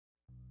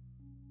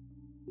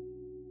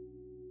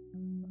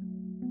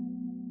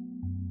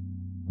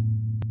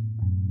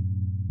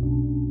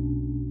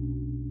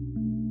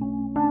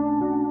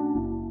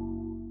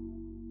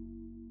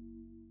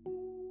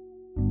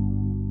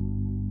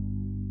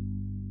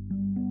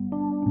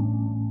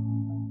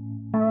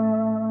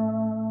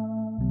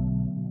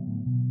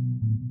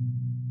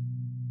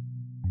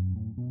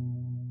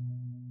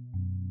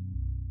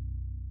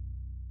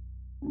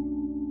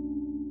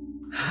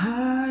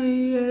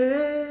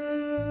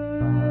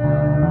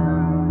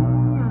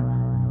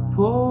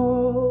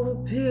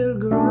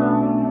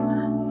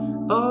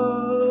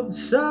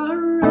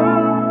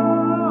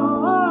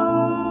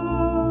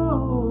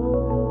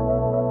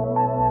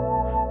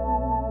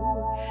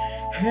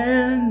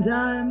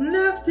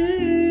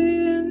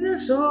in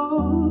this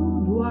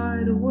old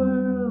wide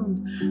world,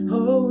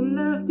 oh,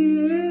 left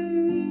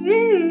in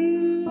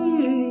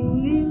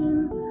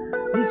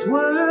this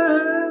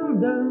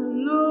world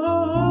alone.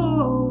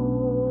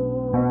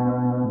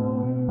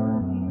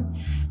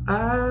 I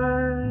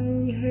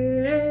have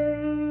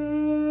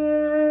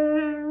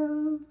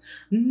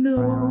no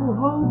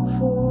hope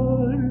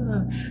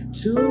for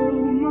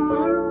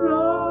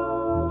tomorrow,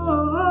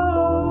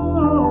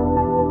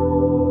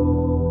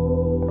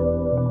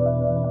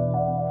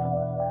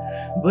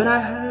 but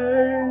I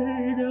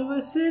heard of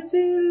a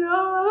city,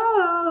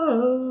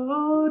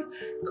 Lord,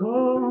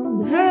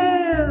 called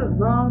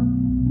heaven,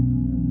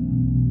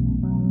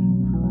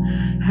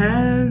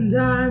 and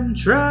I'm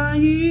trying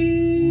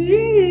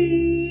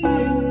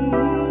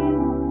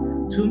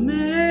to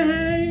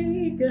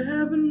make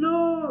heaven,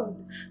 Lord,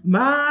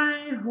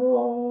 my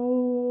home.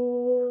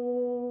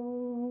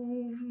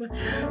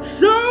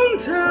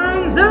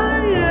 Sometimes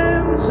I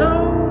am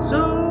so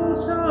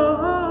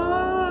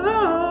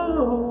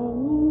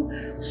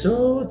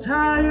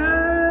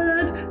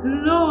tired,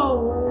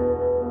 Lord.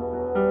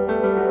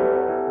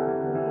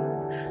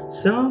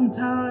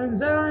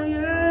 Sometimes I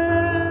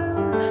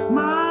am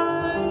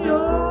my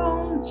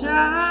own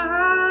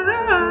child.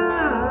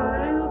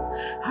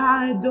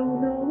 I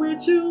don't know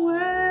which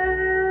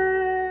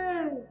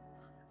way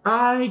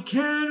I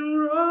can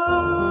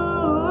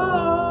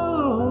roam.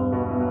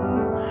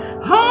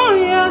 Oh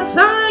yes,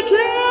 I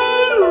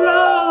can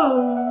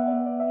roam.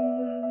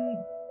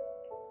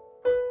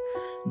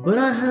 But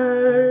I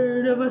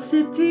heard of a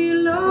city,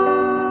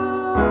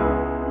 Lord,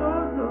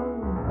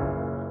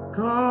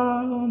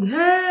 called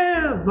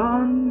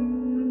heaven,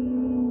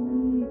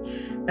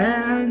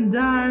 and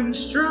I'm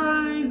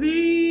striving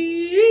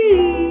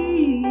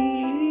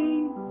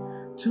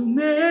to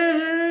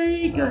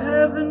make a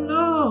heaven,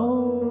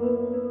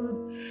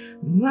 Lord,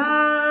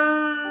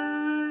 my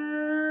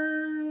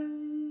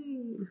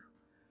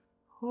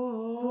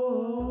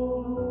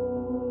home.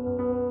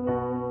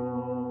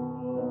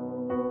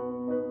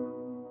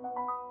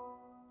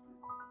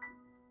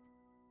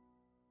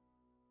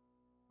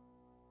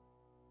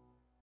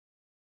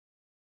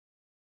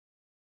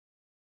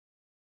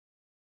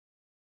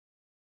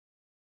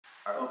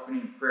 Our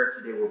opening prayer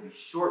today will be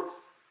short.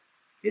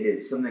 It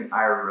is something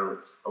I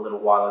wrote a little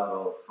while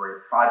ago for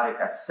a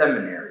project at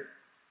seminary.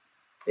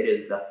 It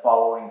is the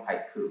following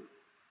haiku.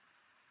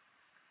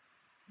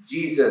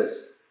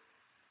 Jesus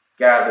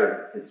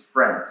gathered his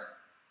friends,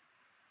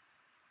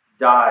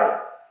 died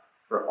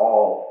for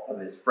all of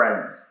his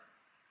friends,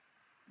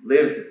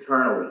 lives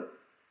eternally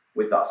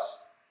with us.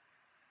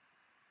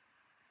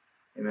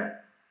 Amen.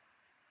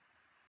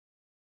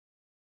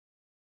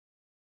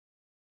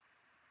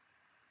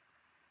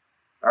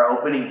 Our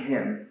opening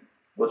hymn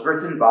was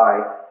written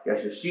by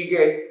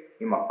Yasushige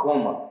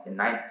Imakoma in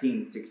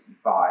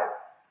 1965,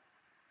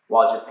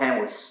 while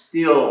Japan was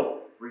still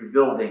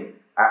rebuilding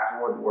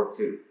after World War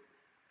II.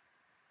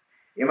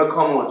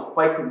 Imakoma was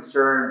quite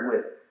concerned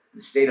with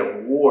the state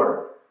of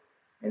war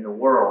in the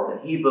world, and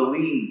he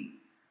believed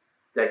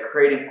that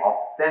creating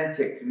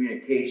authentic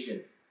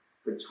communication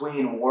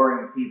between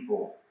warring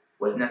people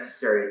was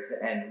necessary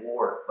to end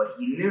war. But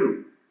he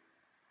knew,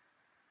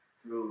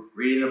 through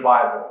reading the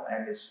Bible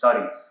and his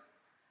studies,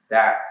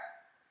 that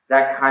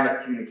that kind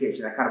of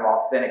communication, that kind of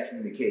authentic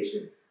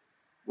communication,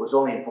 was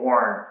only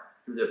born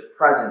through the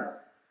presence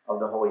of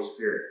the Holy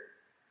Spirit.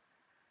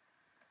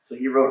 So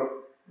he wrote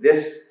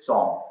this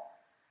song,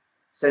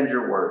 Send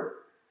Your Word.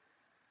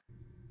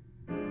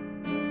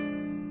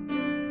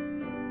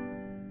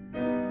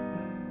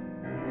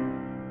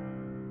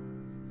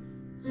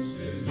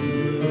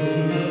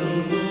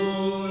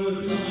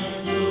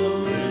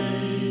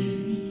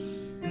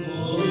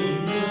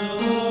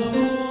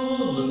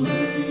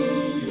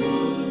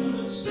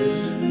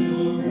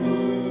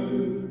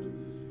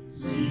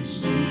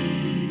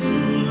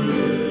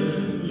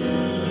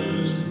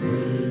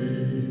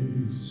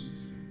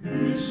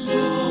 With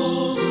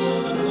souls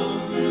that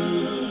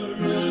hunger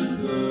and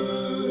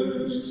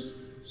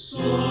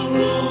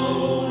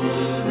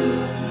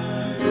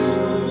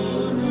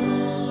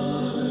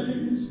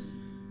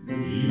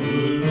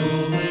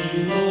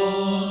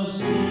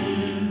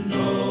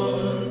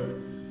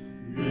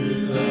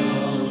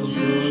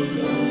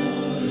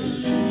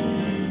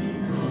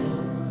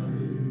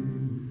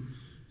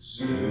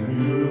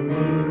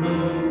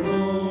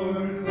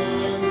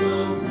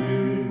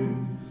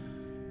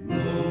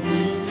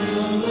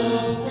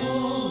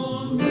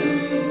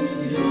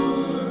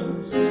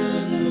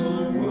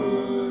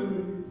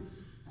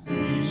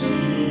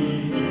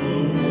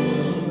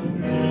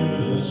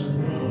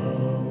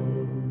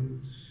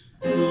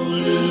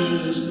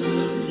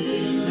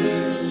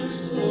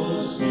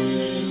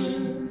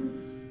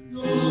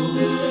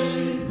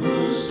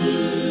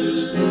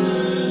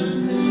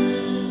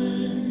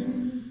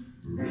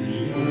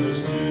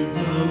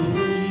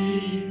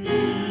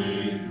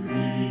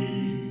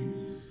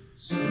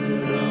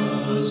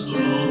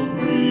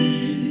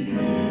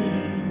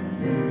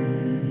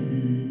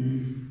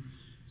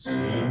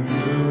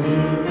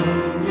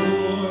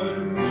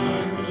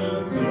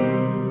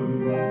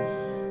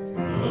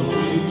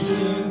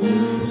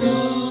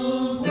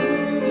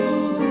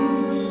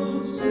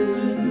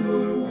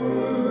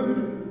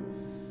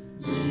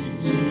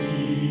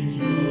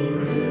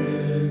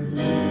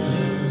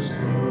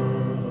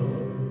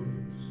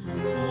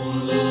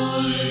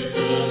like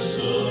a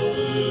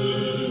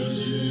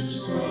suffragette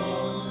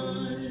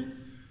stride,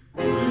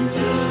 with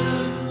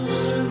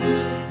accents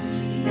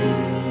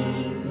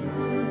of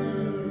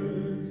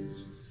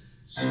tears,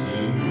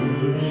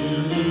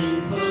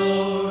 single-healing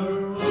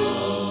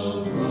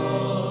power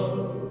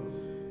above,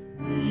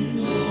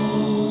 we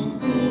long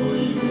for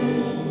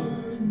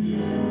your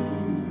news.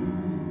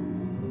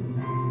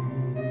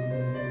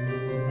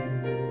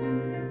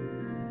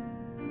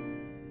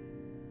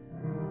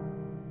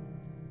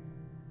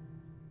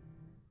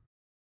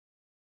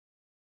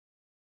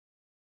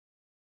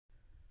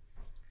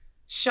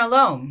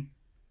 Shalom,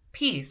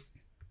 peace.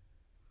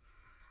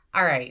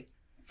 All right,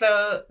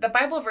 so the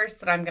Bible verse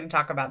that I'm going to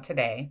talk about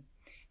today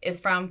is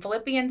from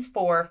Philippians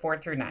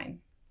 4:4-9.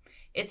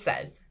 It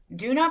says,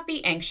 "Do not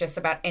be anxious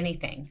about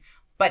anything,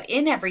 but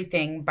in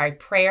everything by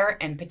prayer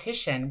and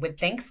petition with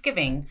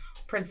thanksgiving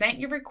present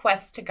your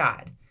requests to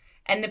God,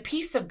 and the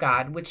peace of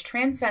God, which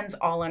transcends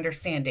all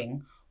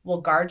understanding,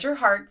 will guard your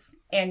hearts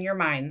and your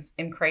minds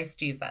in Christ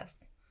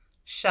Jesus."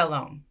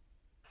 Shalom,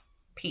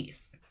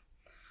 peace.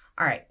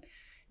 All right.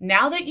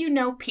 Now that you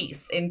know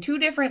peace in 2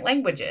 different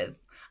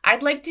languages,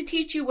 I'd like to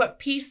teach you what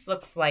peace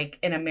looks like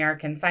in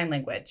American Sign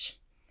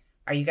Language.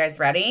 Are you guys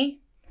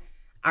ready?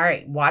 All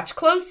right, watch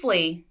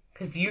closely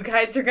because you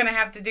guys are going to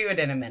have to do it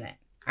in a minute.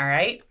 All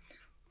right.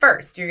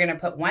 First, you're going to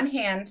put one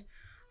hand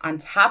on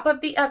top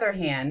of the other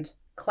hand,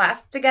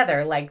 clasped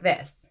together like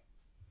this.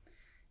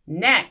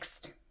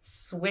 Next,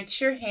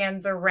 switch your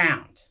hands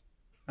around.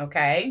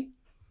 Okay.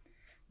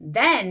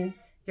 Then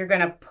you're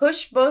going to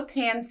push both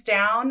hands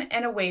down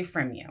and away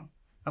from you.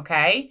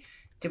 Okay,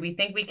 do we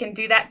think we can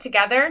do that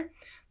together?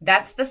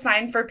 That's the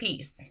sign for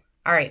peace.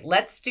 All right,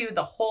 let's do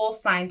the whole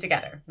sign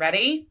together.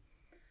 Ready?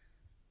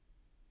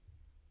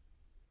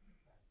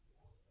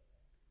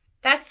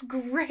 That's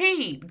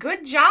great.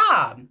 Good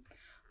job.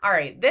 All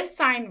right, this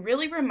sign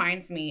really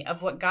reminds me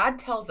of what God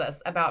tells us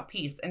about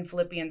peace in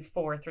Philippians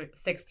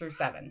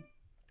 4:6-7.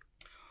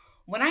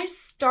 When I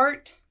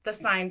start the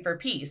sign for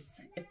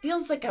peace, it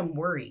feels like I'm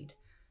worried.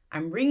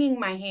 I'm wringing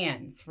my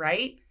hands,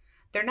 right?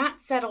 They're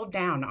not settled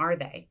down, are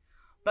they?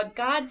 But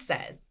God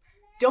says,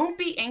 don't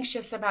be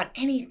anxious about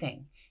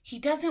anything. He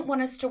doesn't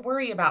want us to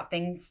worry about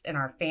things in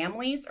our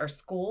families or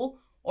school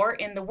or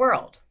in the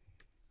world.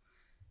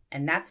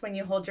 And that's when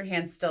you hold your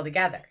hands still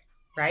together,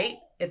 right?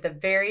 At the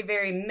very,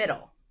 very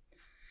middle.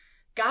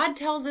 God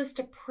tells us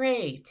to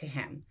pray to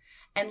him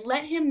and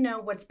let him know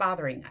what's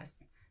bothering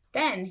us.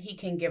 Then he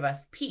can give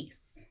us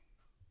peace.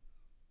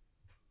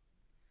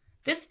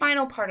 This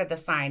final part of the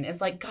sign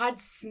is like God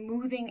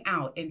smoothing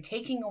out and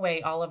taking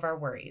away all of our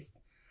worries.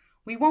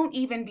 We won't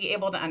even be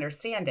able to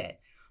understand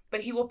it,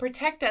 but he will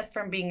protect us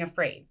from being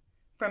afraid,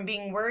 from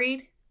being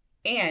worried,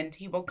 and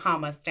he will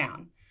calm us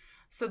down.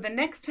 So the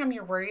next time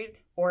you're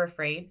worried or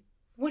afraid,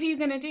 what are you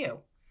going to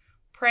do?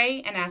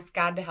 Pray and ask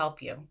God to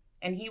help you,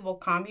 and he will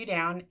calm you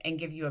down and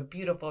give you a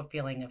beautiful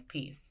feeling of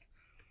peace.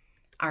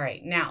 All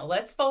right, now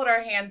let's fold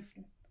our hands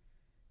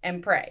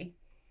and pray.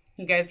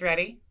 You guys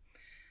ready?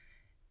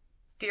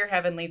 Dear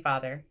Heavenly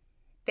Father,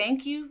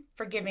 thank you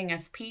for giving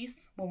us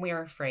peace when we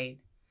are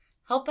afraid.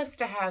 Help us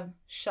to have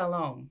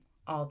shalom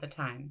all the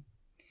time.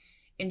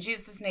 In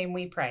Jesus' name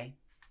we pray.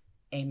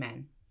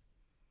 Amen.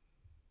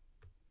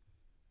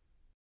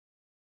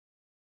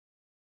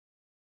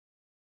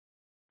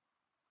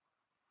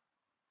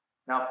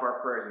 Now for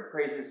our prayers and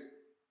praises.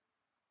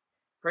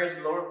 Praise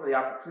the Lord for the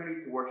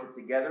opportunity to worship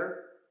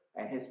together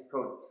and his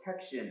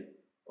protection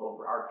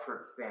over our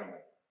church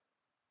family.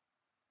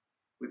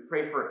 We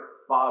pray for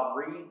Bob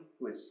Reed,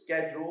 who is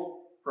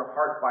scheduled for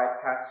heart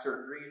bypass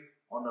surgery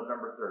on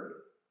November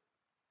 30th.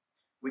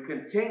 We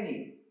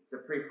continue to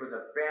pray for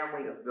the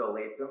family of Bill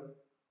Latham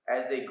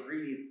as they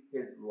grieve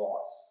his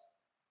loss.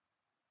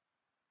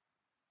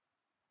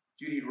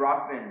 Judy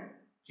Rockman,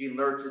 Jean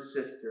Lurch's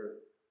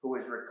sister, who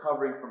is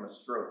recovering from a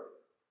stroke.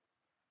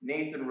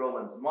 Nathan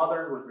Rowland's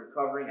mother, who is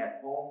recovering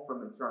at home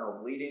from internal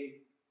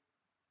bleeding,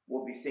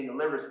 will be seeing a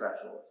liver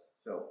specialist,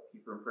 so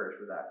keep her in prayers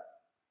for that.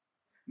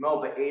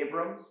 Melba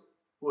Abrams,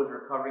 who is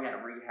recovering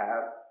at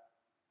rehab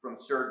from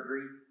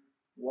surgery.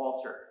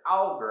 Walter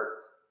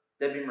Albert,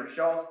 Debbie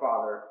Michelle's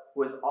father,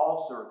 who is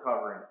also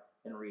recovering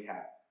in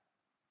rehab.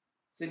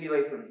 Cindy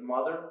Latham's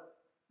mother,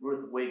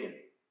 Ruth Wiggin,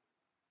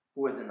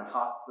 who is in the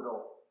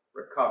hospital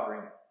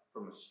recovering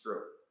from a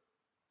stroke.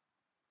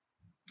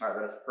 All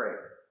right, let us pray.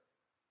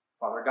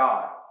 Father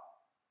God,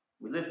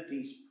 we lift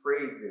these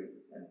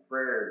praises and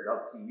prayers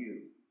up to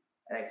you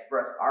and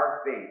express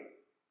our faith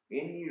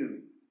in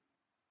you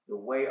the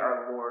way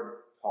our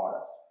Lord taught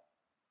us.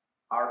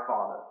 Our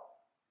Father,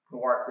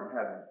 who art in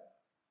heaven,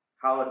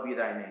 hallowed be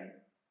thy name.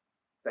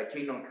 Thy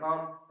kingdom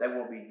come, thy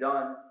will be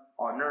done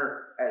on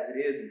earth as it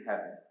is in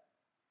heaven.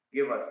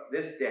 Give us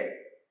this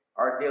day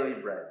our daily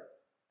bread,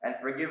 and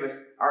forgive us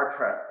our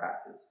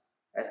trespasses,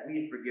 as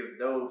we forgive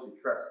those who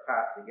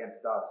trespass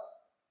against us.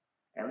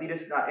 And lead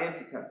us not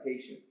into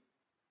temptation,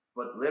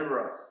 but deliver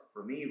us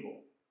from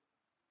evil.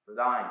 For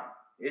thine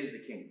is the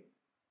kingdom,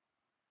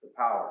 the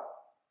power,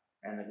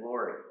 and the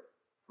glory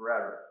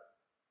forever.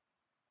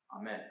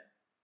 Amen.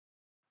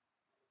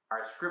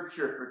 Our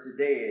scripture for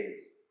today is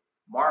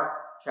Mark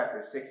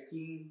chapter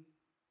 16,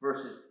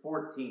 verses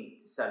 14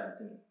 to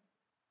 17.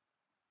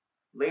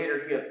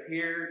 Later he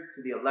appeared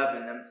to the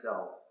 11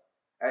 themselves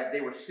as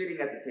they were sitting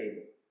at the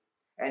table,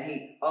 and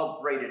he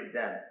upbraided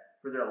them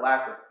for their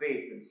lack of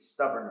faith and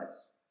stubbornness,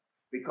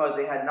 because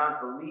they had not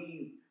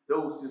believed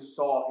those who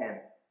saw him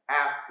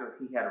after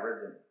he had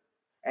risen.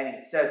 And he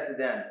said to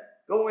them,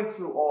 "Go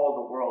into all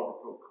the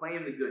world and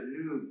proclaim the good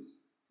news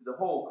to the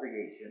whole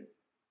creation.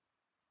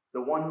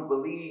 The one who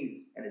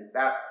believes and is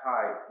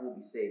baptized will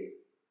be saved,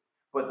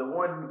 but the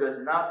one who does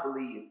not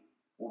believe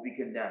will be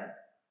condemned.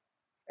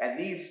 And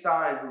these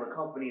signs will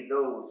accompany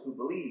those who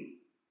believe.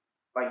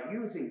 By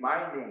using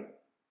my name,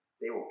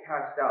 they will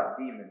cast out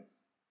demons.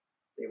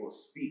 They will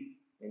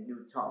speak in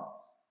new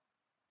tongues."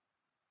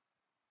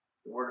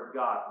 The word of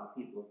God from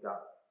the people of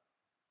God.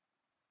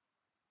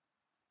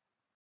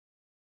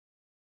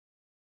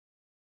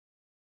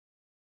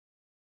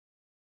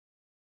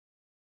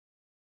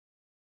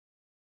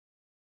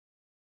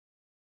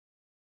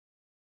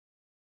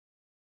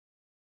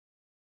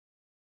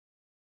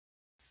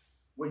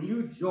 When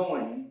you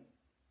join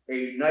a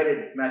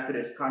United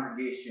Methodist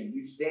congregation,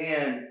 you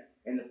stand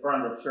in the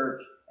front of the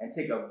church and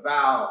take a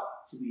vow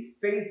to be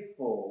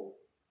faithful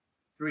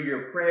through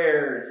your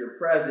prayers, your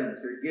presence,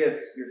 your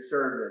gifts, your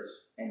service,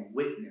 and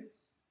witness.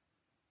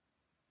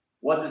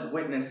 What does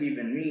witness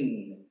even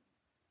mean?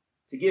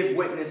 To give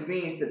witness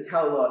means to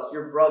tell us,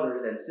 your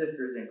brothers and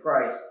sisters in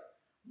Christ,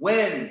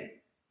 when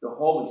the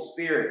Holy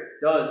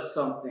Spirit does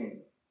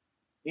something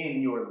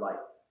in your life.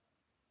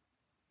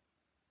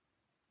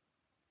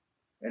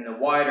 In the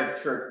wider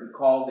church, we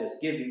call this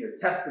giving your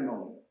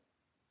testimony.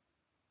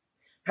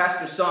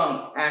 Pastor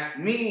Sung asked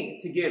me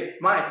to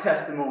give my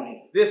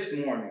testimony this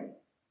morning,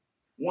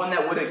 one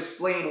that would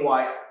explain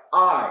why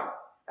I,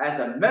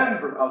 as a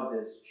member of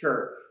this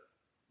church,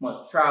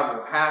 must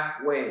travel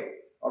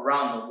halfway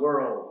around the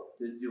world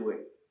to do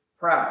it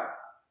proud.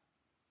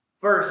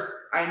 First,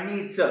 I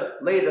need to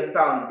lay the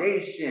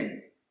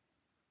foundation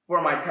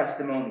for my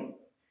testimony,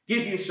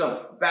 give you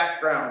some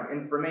background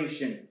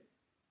information.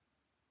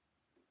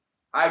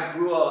 I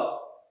grew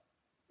up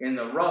in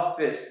the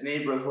roughest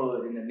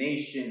neighborhood in the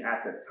nation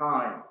at the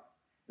time,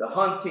 the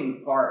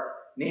Hunting Park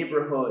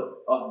neighborhood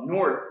of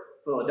North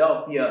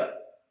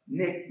Philadelphia,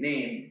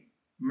 nicknamed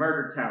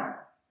Murder Town.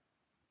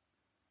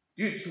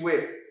 Due to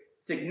its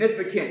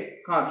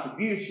significant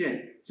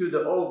contribution to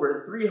the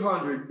over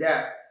 300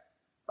 deaths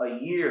a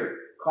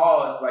year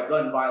caused by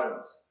gun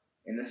violence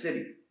in the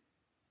city.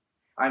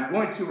 I'm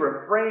going to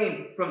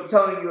refrain from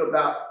telling you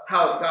about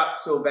how it got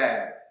so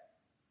bad.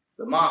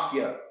 The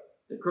mafia,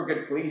 the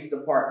crooked police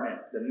department,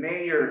 the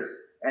mayors,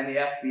 and the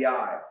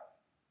FBI.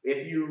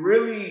 If you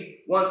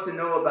really want to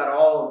know about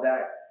all of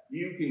that,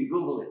 you can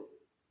Google it.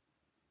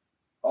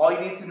 All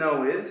you need to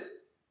know is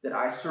that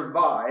I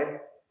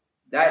survived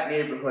that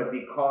neighborhood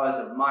because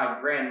of my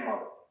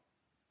grandmother,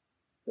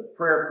 the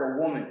prayerful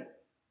woman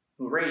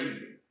who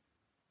raised me.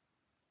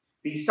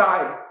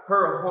 Besides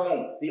her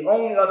home, the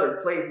only other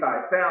place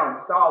I found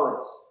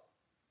solace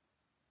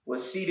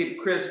was seated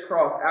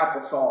crisscross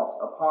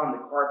applesauce upon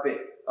the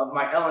carpet of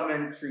my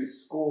elementary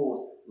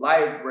school's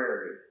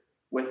library,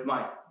 with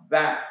my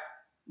back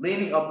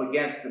leaning up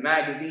against the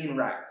magazine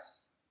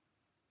racks.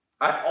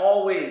 I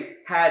always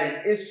had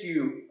an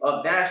issue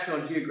of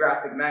National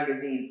Geographic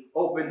magazine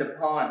opened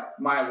upon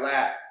my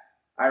lap.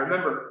 I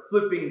remember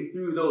flipping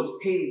through those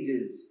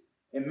pages,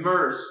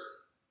 immersed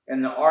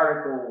in the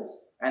articles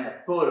and the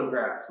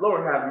photographs.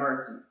 Lord have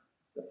mercy,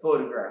 the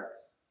photographs.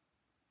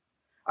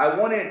 I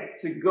wanted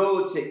to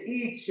go to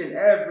each and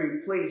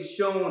every place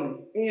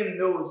shown in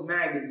those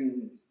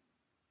magazines,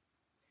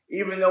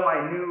 even though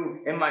I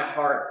knew in my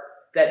heart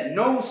that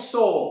no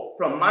soul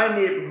from my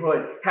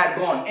neighborhood had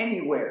gone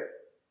anywhere.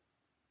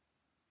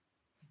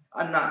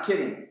 I'm not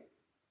kidding.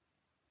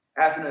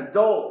 As an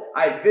adult,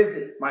 I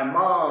visit my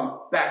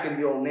mom back in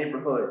the old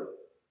neighborhood.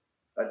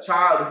 A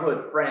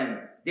childhood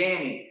friend,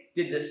 Danny,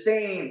 did the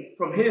same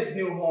from his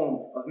new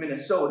home of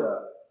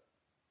Minnesota.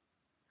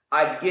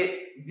 I'd get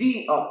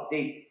the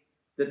update,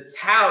 the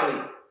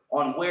tally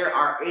on where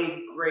our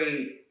 8th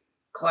grade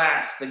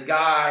class, the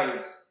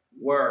guys,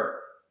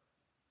 were.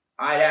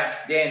 I'd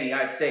ask Danny,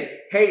 I'd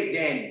say, "Hey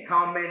Danny,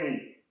 how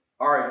many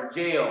are in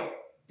jail,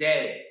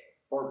 dead,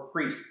 or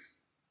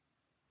priests?"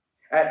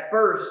 At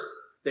first,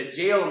 the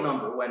jail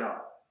number went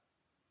up.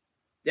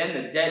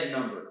 Then the dead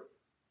number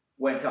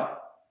went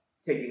up,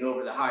 taking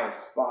over the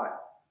highest spot.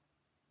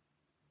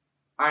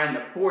 I am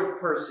the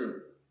 4th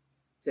person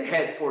to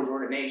head towards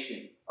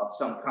ordination of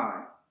some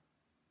kind.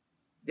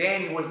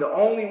 Danny was the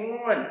only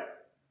one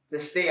to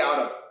stay out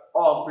of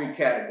all 3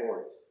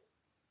 categories.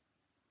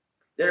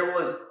 There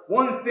was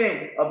one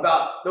thing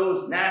about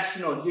those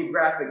National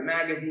Geographic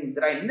magazines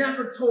that I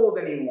never told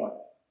anyone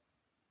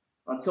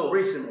until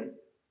recently.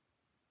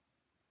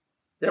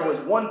 There was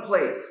one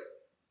place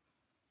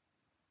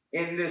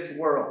in this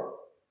world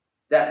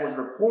that was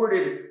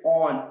reported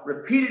on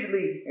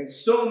repeatedly in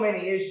so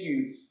many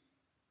issues: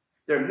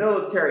 their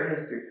military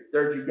history,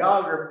 their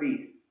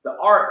geography, the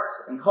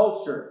arts and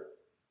culture.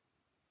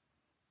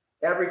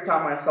 Every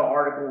time I saw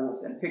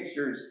articles and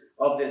pictures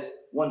of this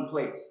one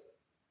place,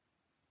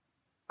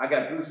 I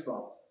got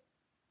goosebumps.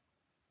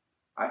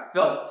 I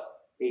felt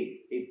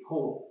a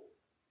pull.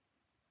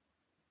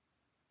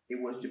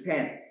 It was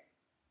Japan.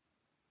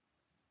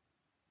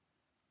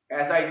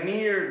 As I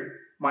neared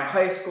my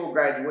high school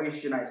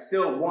graduation, I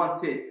still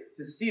wanted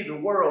to see the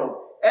world.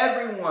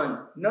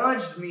 Everyone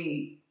nudged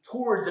me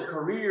towards a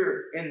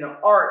career in the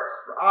arts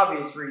for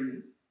obvious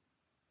reasons.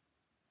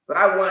 But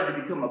I wanted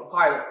to become a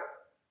pilot.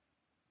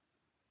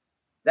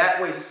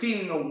 That way,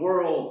 seeing the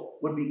world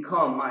would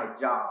become my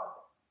job.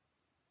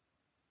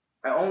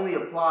 I only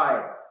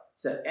applied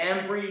to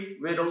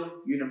Embry-Riddle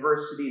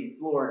University in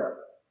Florida,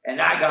 and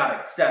I got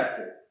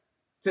accepted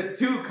to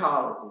 2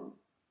 colleges.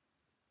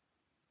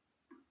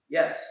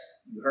 Yes,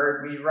 you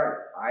heard me right.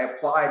 I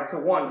applied to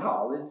 1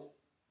 college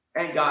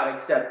and got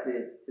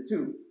accepted to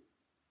 2.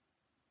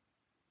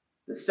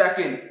 The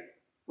second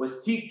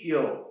was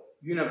Tokyo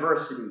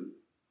University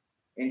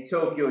in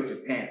Tokyo,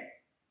 Japan.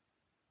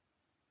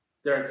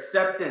 Their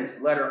acceptance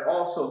letter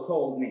also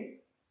told me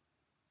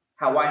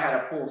how I had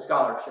a full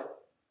scholarship.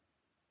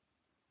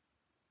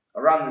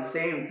 Around the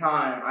same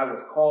time, I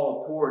was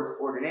called towards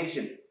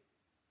ordination.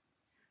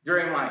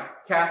 During my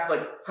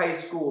Catholic high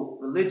school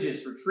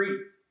religious retreat,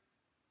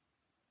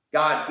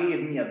 God gave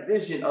me a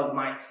vision of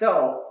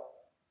myself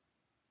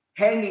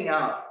hanging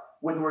out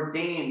with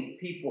ordained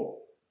people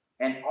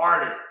and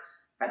artists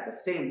at the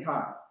same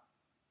time.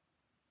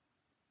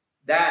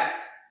 That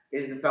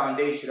is the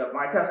foundation of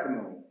my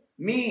testimony.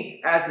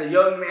 Me as a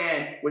young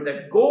man with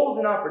a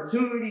golden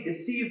opportunity to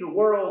see the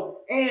world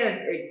and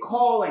a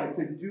calling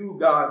to do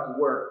God's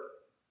work,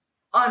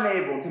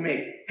 unable to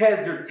make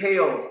heads or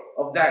tails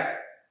of that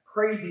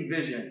crazy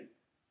vision,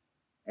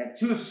 and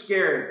too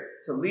scared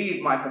to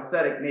leave my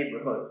pathetic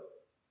neighborhood.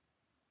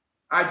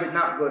 I did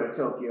not go to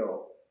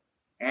Tokyo,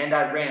 and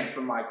I ran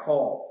from my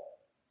call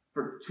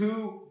for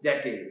 2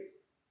 decades.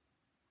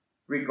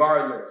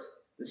 Regardless,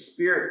 the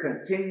Spirit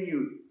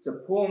continued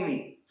to pull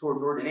me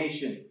towards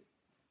ordination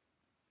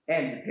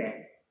and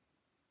Japan.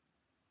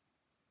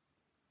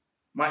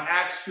 My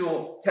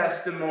actual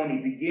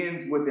testimony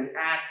begins with an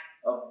act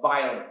of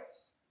violence.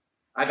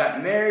 I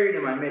got married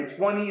in my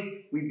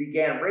mid-20s. We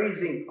began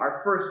raising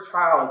our first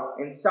child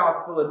in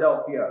South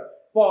Philadelphia,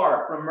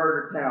 far from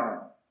Murder Town,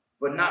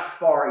 but not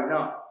far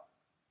enough.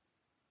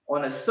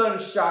 On a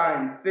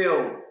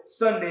sunshine-filled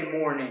Sunday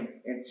morning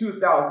in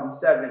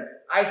 2007,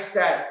 I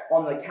sat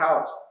on the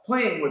couch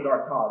playing with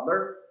our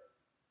toddler.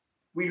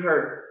 We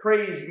heard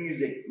praise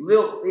music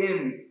lilt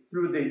in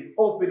through the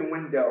open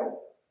window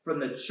from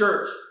the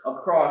church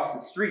across the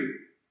street.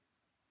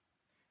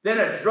 Then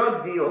a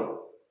drug deal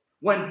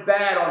went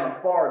bad on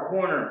the far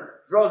corner.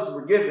 Drugs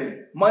were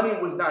given. Money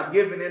was not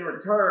given in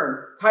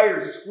return.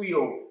 Tires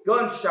squealed.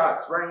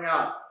 Gunshots rang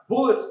out.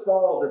 Bullets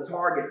followed the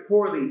target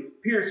poorly,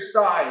 pierced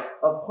sides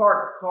of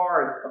parked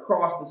cars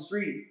across the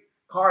street.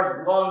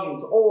 Cars belonging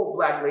to old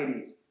black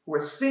ladies who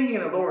were singing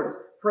the Lord's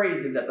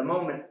praises at the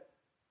moment.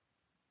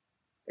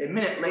 A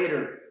minute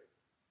later,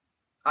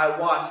 I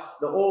watched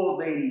the old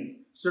ladies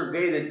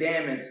survey the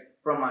damage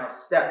from my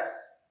steps.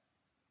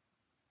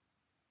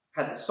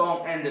 Had the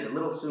song ended a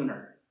little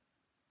sooner.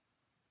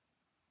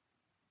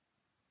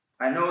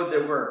 I know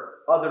there were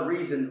other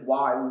reasons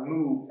why we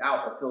moved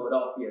out of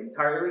Philadelphia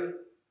entirely,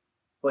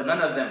 but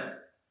none of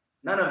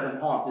them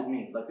haunted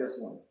me like this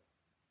one.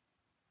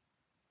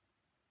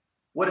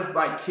 What if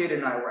my kid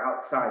and I were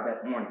outside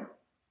that morning?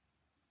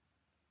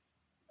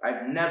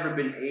 I've never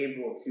been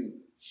able to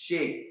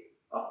shake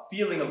a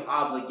feeling of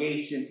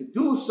obligation to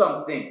do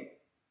something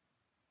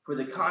for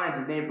the kinds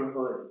of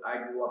neighborhoods I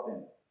grew up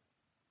in.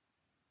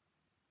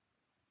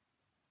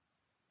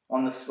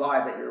 On the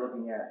slide that you're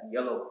looking at, the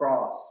yellow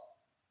cross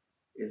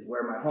is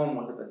where my home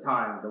was at the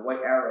time. The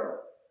white arrow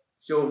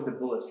shows the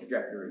bullet's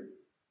trajectory.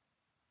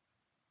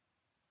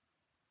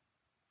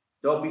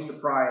 Don't be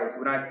surprised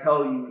when I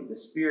tell you the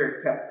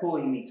Spirit kept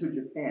pulling me to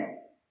Japan.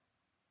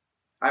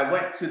 I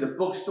went to the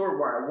bookstore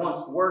where I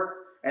once worked,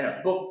 and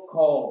a book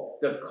called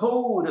The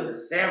Code of the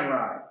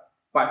Samurai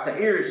by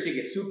Taira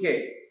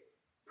Shigasuke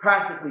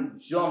practically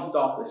jumped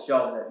off the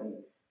shelves at me.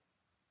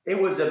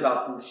 It was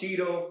about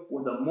Bushido,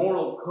 or the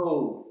moral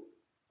code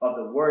of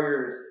the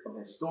warriors of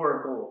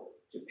historical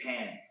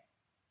Japan,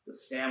 the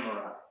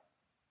samurai.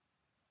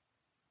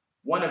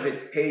 One of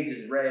its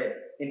pages read,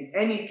 "In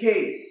any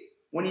case,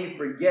 when you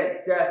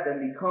forget death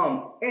and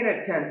become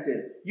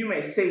inattentive, you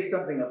may say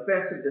something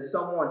offensive to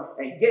someone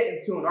and get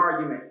into an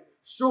argument,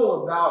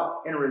 stroll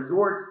about in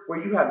resorts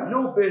where you have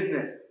no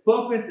business,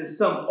 bump into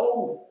some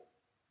oaf,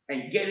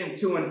 and get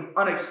into an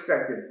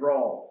unexpected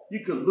brawl.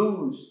 You could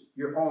lose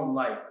your own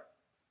life."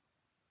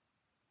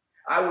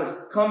 I was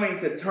coming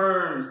to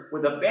terms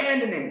with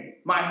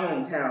abandoning my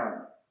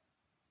hometown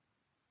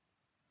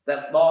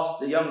that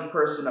lost a young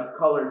person of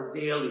color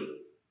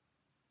daily,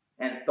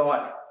 and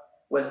thought,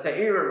 was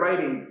Taira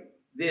writing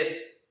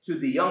this to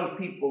the young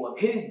people of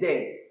his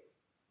day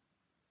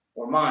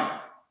or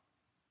mine?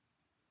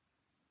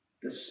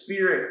 The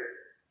Spirit,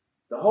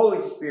 the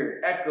Holy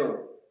Spirit,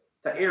 echoed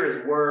to hear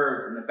his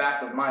words in the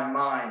back of my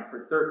mind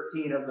for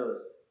 13 of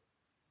those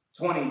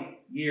 20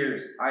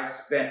 years I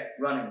spent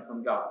running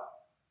from God.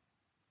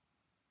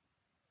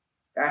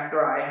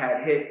 After I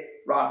had hit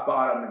rock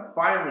bottom and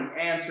finally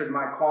answered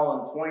my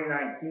call in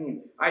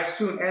 2019, I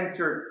soon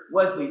entered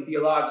Wesley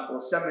Theological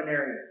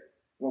Seminary,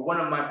 where one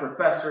of my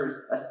professors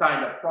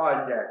assigned a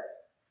project.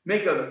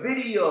 Make a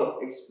video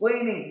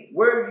explaining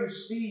where you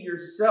see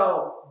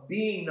yourself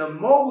being the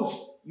most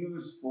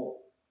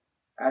useful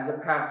as a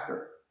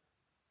pastor.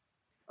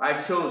 I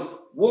chose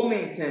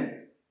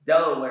Wilmington,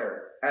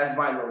 Delaware as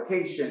my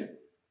location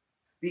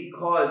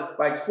because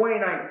by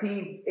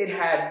 2019 it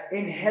had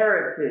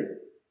inherited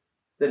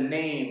the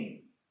name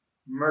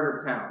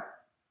Murder Town.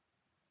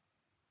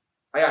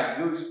 I got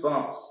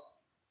goosebumps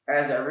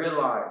as I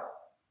realized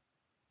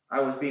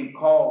I was being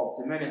called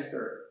to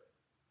minister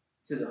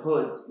to the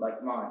hoods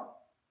like mine.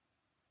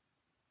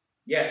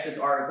 Yes, this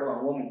article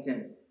on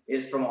Wilmington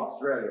is from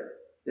Australia.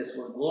 This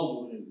was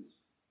global news.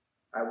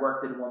 I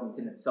worked in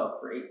Wilmington itself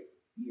for 8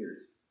 years.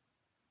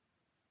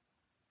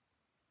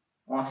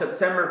 On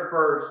September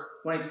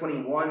 1st,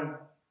 2021,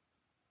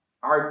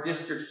 our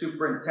district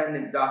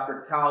superintendent,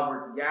 Dr.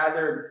 Calvert,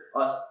 gathered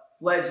us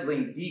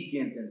fledgling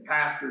deacons and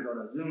pastors on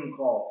a Zoom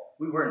call.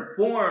 We were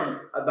informed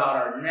about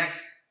our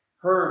next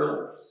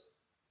hurdles,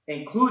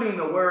 including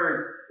the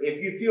words,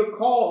 if you feel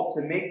called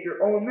to make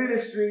your own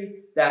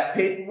ministry, that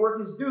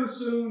paperwork is due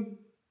soon.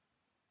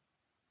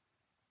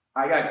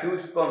 I got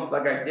goosebumps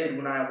like I did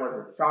when I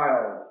was a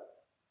child.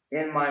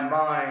 In my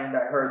mind,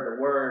 I heard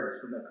the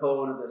words from the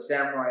Code of the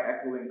Samurai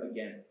echoing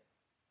again.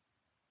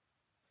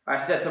 I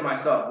said to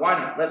myself, why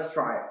not? Let's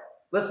try it.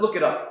 Let's look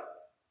it up.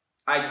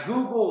 I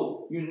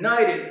Googled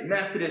United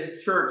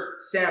Methodist Church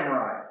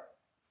Samurai.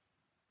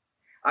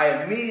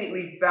 I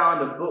immediately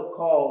found a book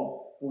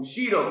called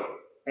Bushido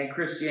and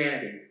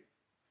Christianity,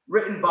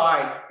 written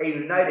by a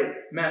United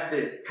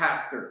Methodist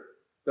pastor,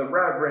 the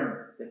Reverend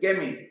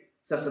Degemi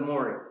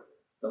Sesamori,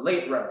 the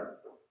late Reverend.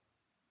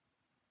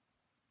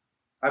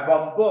 I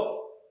bought the book.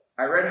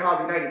 I read how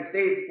the United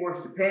States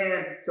forced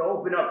Japan to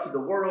open up to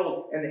the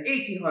world in the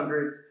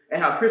 1800s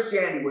and how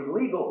Christianity was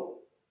legal,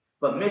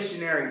 but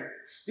missionaries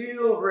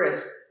still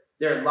risked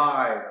their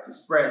lives to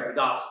spread the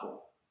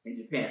gospel in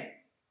Japan.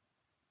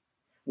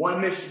 One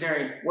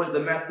missionary was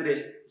the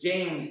Methodist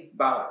James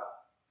Ballard,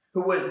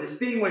 who was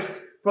distinguished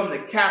from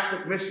the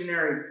Catholic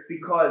missionaries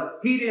because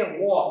he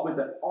didn't walk with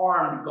the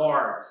armed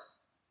guards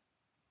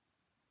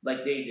like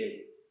they did.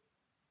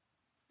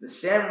 The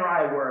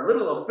samurai were a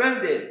little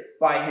offended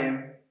by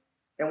him,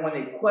 and when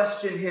they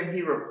questioned him,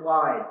 he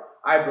replied,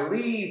 I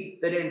believe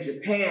that in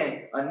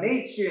Japan, a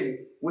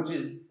nation which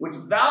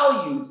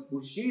values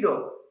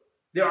Bushido,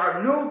 there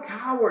are no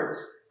cowards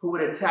who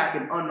would attack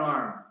an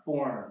unarmed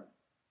foreigner.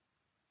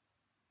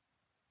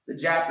 The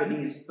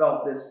Japanese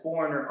felt this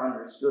foreigner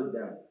understood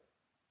them.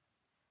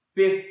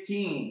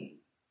 15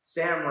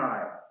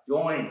 samurai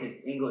joined his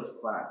English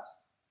class.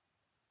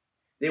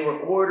 They were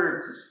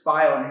ordered to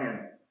spy on him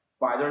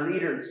by their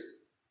leaders.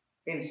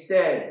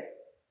 Instead,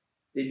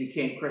 they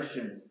became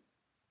Christians.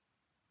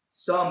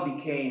 Some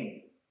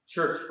became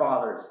church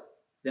fathers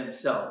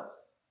themselves.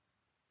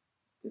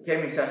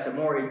 Degemi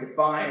Sesamori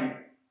defined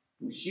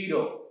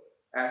Bushido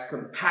as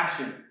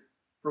compassion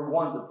for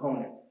one's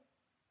opponent.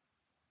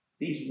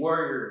 These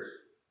warriors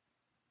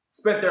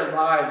spent their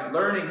lives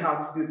learning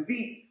how to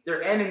defeat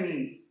their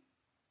enemies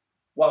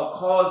while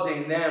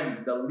causing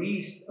them the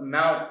least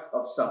amount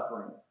of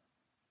suffering.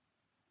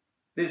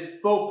 This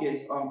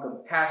focus on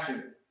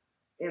compassion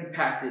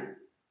impacted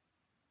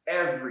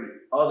every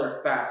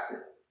other facet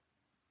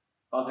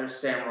of their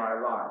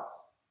samurai lives.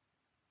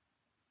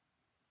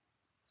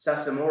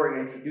 Sesamori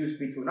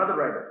introduced me to another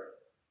writer,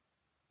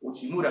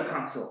 Uchimura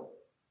Kanso,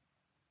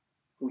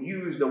 who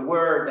used a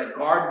word that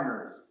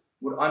gardeners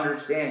would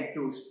understand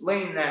to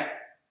explain that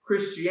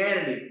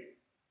Christianity,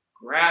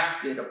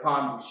 grafted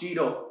upon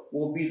Bushido,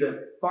 will be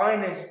the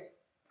finest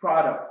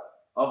product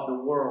of the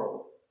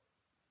world.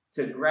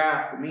 To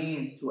graft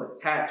means to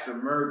attach or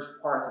merge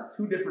parts of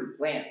two different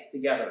plants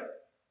together.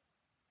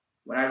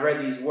 When I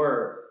read these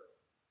words,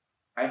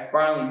 I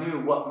finally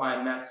knew what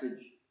my message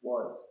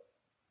was.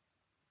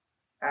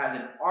 As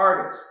an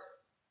artist,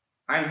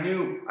 I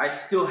knew I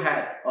still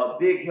had a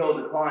big hill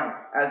to climb.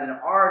 As an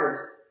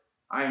artist,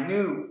 I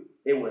knew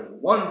it was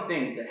one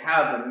thing to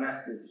have a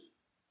message.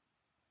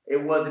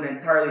 It was an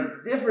entirely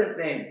different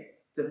thing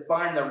to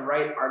find the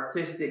right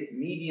artistic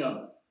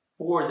medium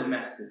for the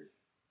message.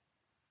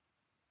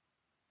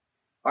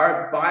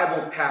 Our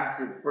Bible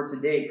passage for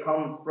today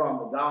comes from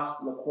the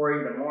Gospel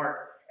according to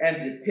Mark and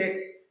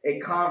depicts a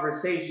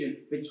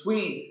conversation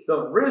between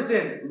the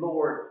risen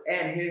Lord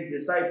and his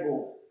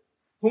disciples,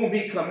 whom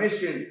he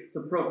commissioned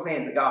to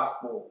proclaim the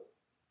gospel.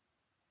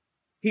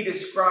 He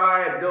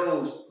described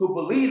those who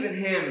believe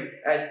in him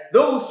as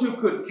those who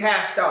could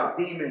cast out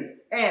demons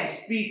and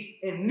speak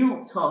in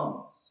new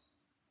tongues.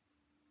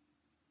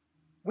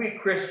 We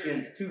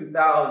Christians,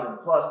 2,000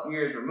 plus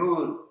years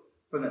removed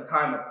from the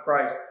time of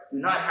Christ, do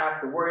not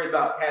have to worry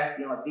about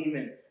casting out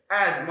demons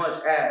as much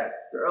as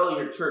the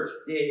earlier church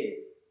did.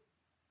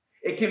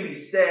 It can be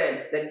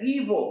said that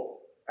evil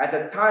at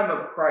the time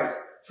of Christ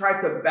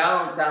tried to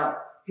balance out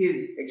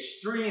his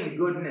extreme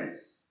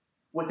goodness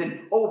with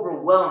an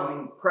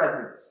overwhelming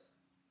presence.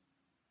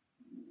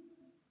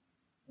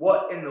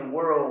 What in the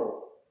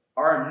world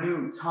are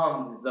new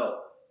tongues, though?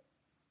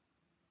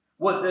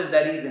 What does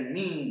that even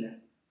mean?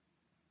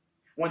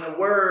 When the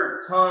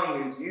word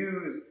tongue is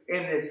used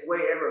in this way,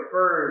 it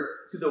refers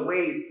to the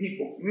ways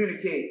people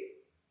communicate.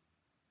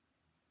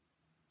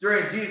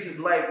 During Jesus'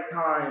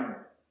 lifetime,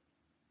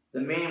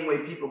 the main way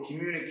people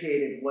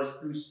communicated was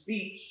through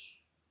speech.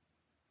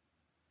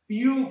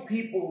 Few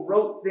people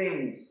wrote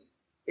things.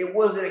 It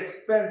was an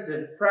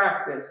expensive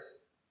practice.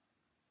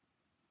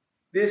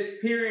 This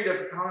period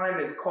of time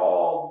is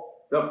called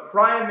the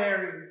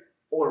primary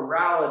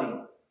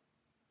orality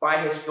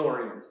by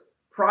historians.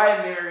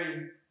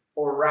 Primary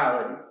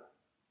orality,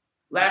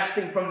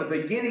 lasting from the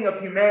beginning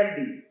of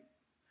humanity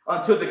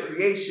until the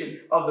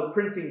creation of the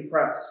printing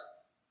press.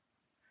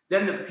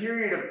 Then the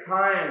period of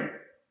time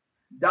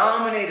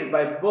dominated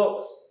by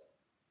books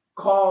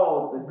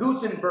called the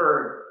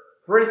Gutenberg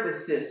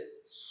parenthesis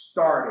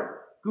started.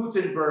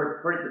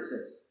 Gutenberg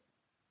parenthesis.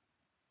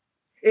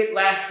 It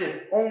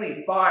lasted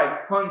only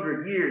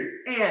 500 years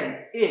and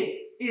it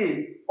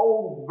is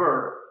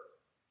over.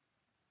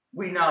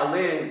 We now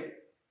live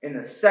in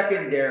the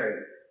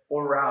secondary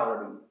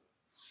orality.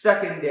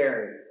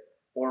 Secondary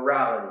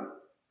orality.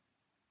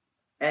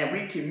 And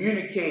we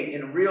communicate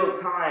in real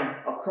time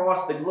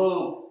across the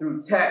globe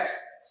through text,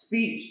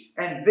 speech,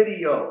 and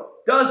video.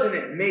 Doesn't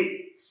it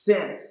make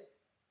sense?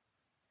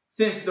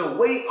 Since the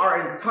way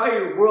our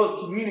entire world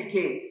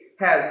communicates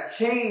has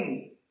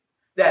changed,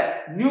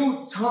 that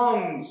new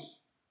tongues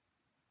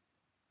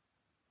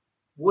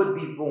would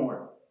be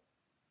born.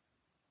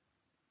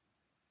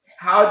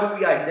 How do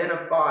we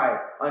identify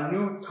a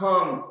new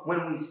tongue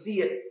when we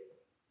see it?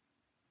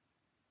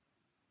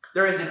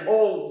 There is an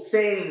old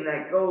saying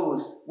that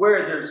goes,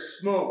 where there's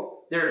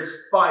smoke, there's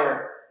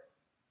fire.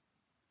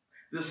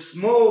 The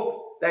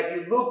smoke that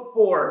you look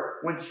for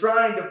when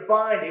trying to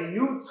find a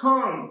new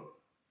tongue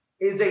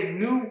is a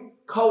new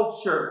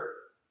culture.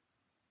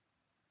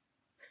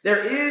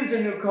 There is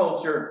a new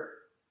culture.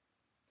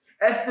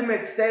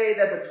 Estimates say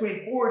that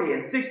between 40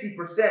 and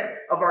 60%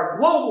 of our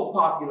global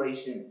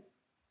population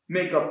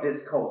make up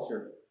this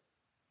culture.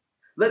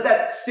 Let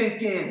that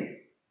sink in.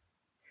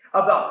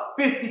 About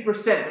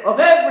 50% of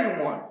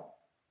everyone.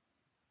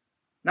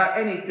 Not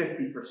any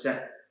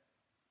 50%.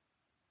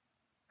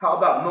 How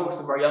about most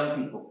of our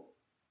young people?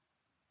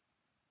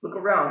 Look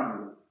around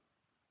you.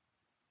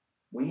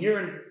 When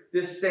you're in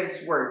this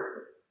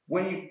sanctuary,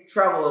 when you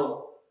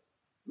travel,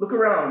 look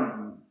around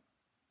you.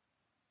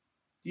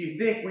 Do you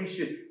think we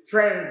should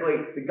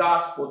translate the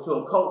gospel to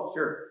a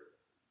culture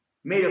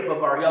made up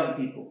of our young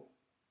people?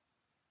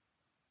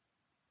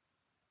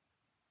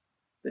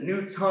 The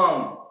new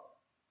tongue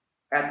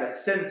at the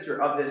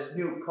center of this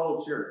new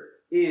culture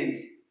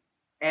is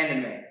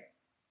anime,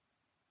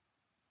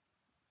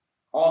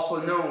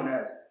 also known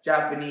as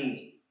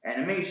Japanese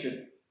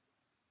animation.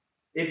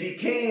 It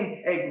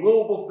became a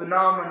global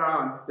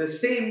phenomenon the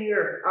same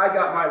year I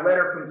got my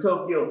letter from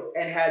Tokyo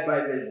and had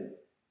my vision.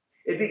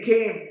 It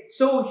became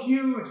so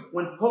huge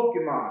when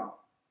Pokemon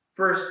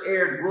first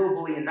aired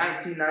globally in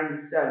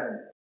 1997.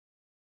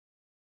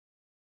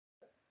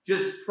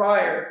 Just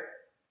prior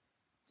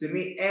to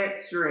me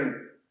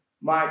answering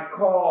my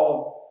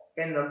call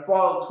in the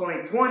fall of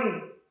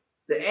 2020,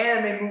 the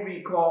anime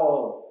movie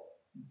called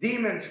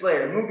Demon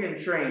Slayer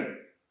Mugen Train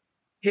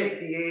hit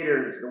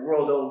theaters the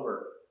world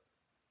over.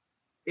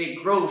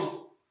 It grossed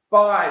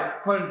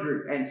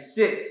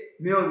 $506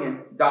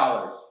 million,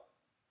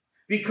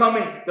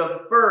 becoming the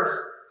first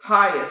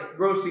highest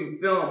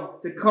grossing film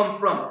to come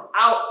from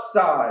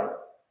outside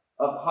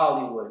of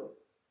Hollywood.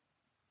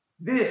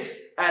 This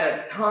at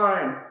a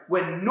time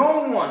when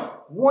no one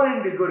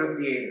wanted to go to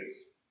theaters.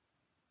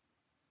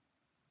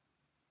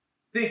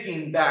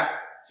 Thinking back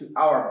to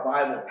our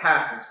Bible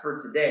passage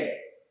for today,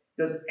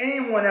 does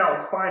anyone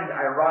else find it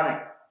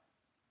ironic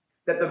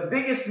that the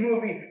biggest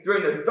movie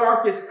during the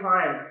darkest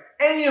times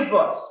any of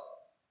us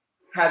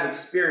have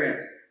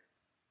experienced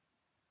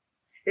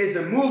is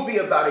a movie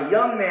about a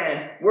young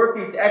man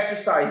working to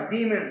exorcise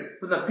demons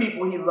from the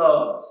people he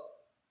loves?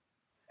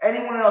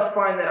 Anyone else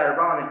find that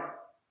ironic?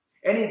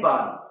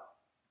 Anybody?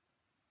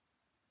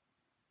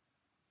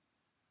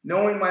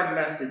 Knowing my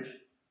message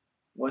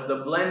was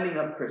the blending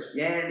of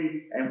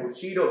Christianity and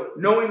Bushido.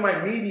 Knowing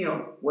my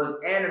medium was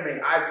anime,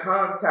 I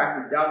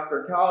contacted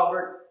Dr.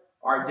 Calvert,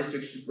 our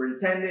district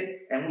superintendent,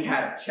 and we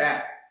had a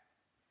chat.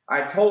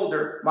 I told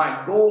her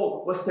my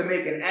goal was to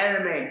make an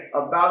anime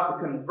about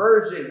the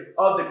conversion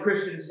of the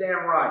Christian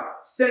samurai,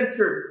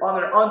 centered on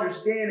their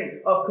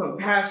understanding of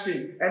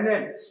compassion, and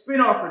then spin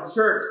off a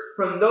church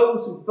from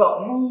those who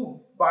felt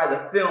moved by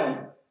the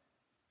film.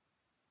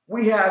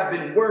 We have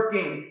been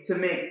working to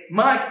make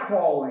my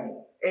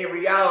calling a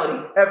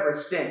reality ever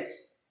since.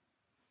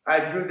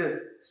 I drew this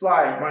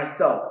slide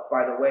myself,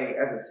 by the way,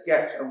 as a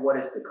sketch of what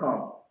is to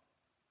come.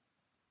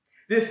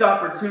 This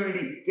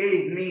opportunity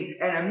gave me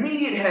an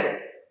immediate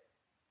headache.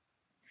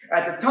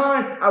 At the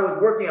time, I was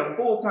working a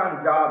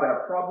full-time job at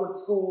a public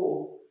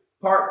school,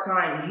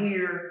 part-time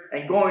here,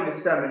 and going to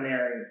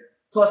seminary,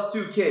 plus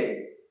 2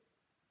 kids.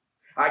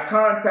 I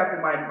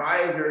contacted my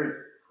advisors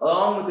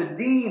along with the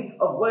dean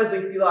of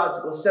Wesley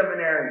Theological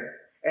Seminary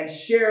and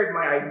shared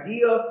my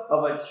idea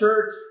of a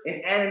church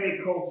and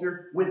anime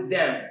culture with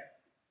them.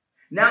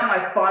 Now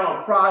my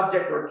final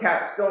project or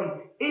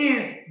capstone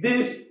is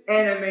this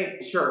anime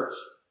church.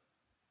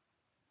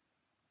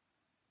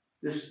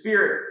 The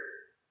Spirit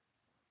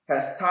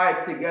has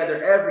tied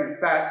together every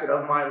facet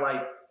of my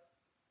life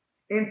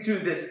into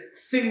this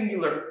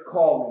singular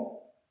calling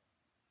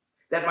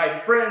that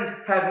my friends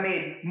have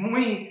made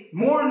me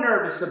more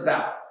nervous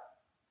about.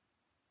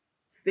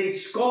 They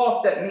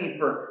scoffed at me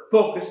for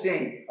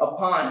focusing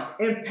upon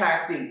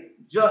impacting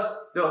just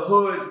the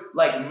hoods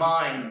like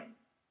mine.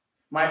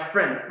 My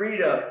friend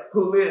Frida,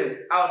 who lives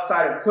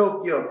outside of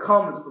Tokyo,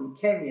 comes from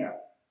Kenya.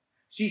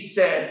 She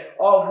said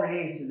all her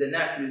nieces and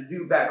nephews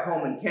do back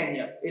home in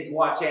Kenya is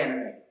watch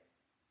anime.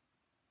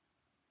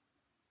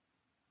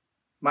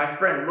 My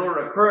friend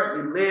Laura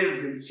currently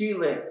lives in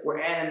Chile,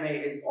 where anime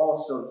is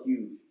also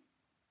huge.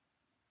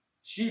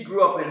 She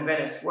grew up in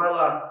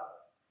Venezuela,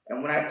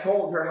 and when I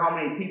told her how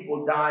many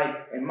people died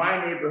in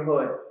my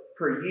neighborhood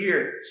per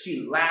year,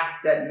 she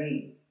laughed at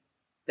me.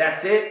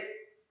 That's it?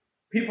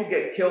 People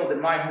get killed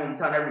in my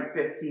hometown every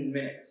 15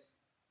 minutes.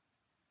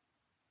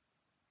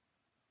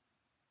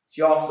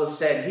 She also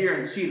said, here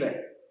in Chile,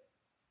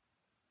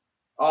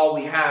 all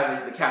we have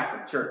is the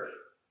Catholic Church.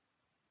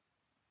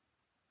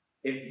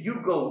 If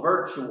you go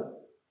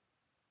virtual,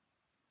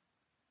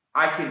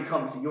 I can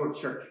come to your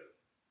church.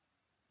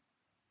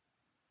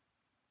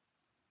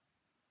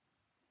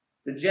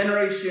 The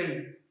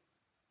generation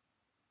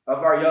of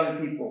our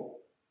young people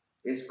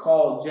is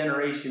called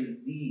Generation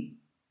Z.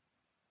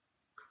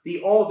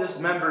 The oldest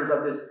members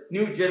of this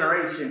new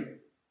generation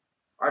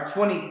are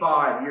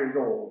 25 years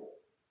old.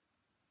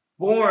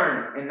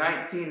 Born in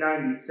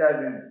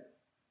 1997,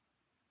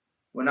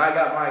 when I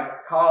got my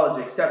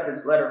college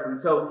acceptance letter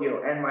from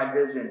Tokyo and my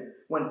vision,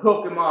 when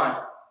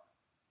Pokemon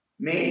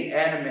made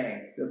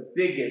anime the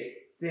biggest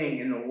thing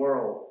in the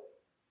world.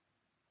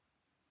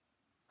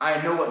 I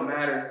know what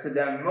matters to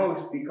them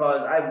most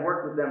because I've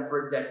worked with them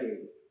for a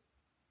decade.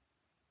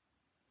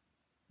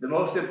 The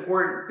most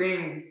important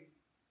thing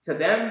to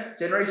them,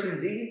 Generation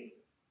Z,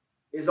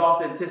 is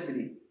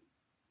authenticity.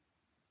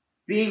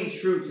 Being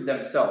true to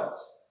themselves.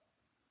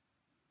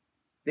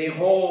 They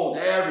hold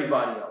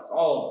everybody else,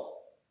 all of us,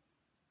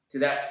 to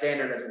that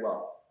standard as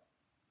well.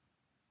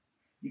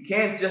 You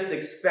can't just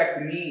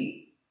expect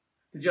me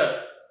to just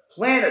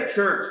plant a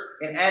church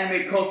in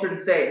anime culture and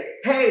say,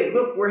 hey,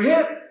 look, we're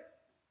hip.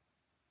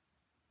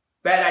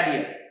 Bad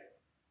idea.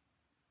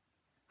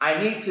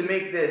 I need to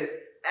make this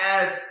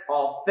as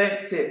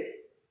authentic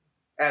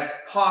as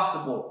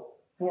possible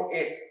for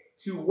it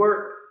to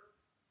work.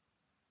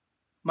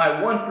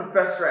 My one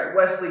professor at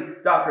Wesley,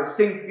 Dr.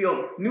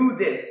 Singfield, knew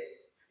this.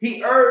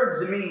 He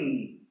urged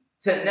me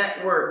to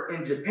network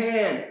in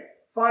Japan,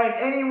 find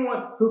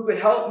anyone who could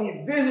help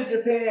me visit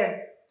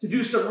Japan to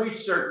do some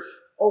research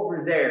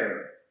over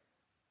there.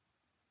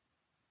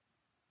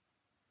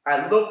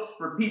 I looked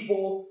for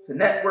people to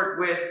network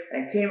with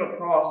and came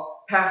across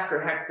Pastor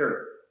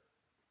Hector,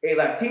 a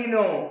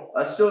Latino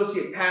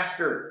associate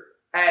pastor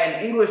at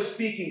an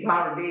English-speaking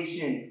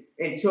congregation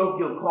in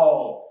Tokyo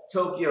called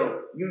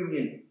Tokyo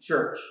Union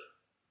Church.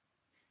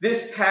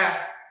 This past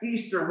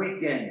Easter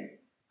weekend,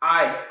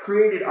 I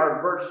created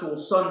our virtual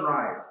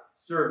sunrise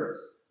service.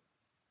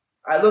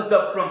 I looked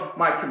up from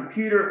my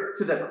computer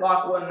to the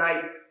clock one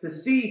night to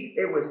see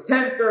it was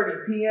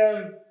 10:30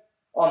 p.m.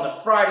 on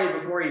the Friday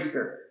before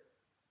Easter.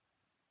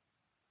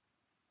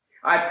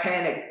 I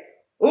panicked.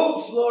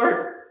 Oops,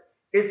 Lord,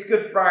 it's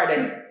Good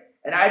Friday,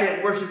 and I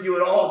didn't worship you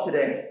at all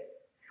today.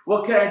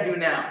 What can I do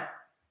now?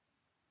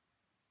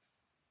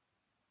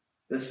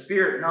 The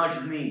Spirit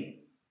nudged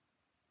me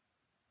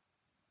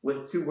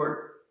with 2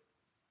 words.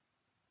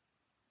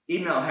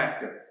 Email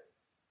Hector.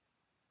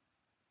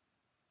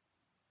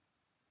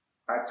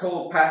 I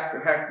told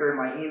Pastor Hector in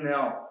my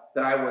email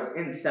that I was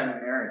in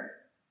seminary,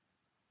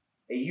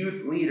 a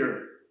youth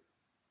leader,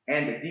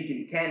 and a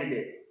deacon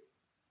candidate.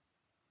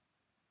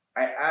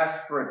 I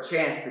asked for a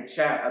chance to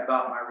chat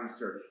about my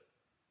research.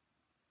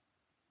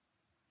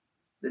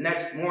 The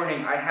next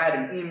morning, I had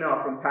an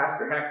email from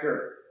Pastor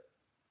Hector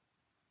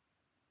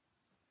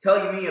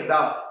telling me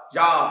about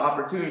job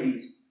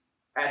opportunities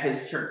at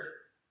his church.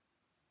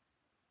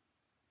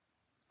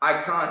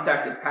 I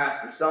contacted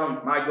Pastor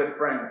Sung, my good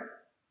friend.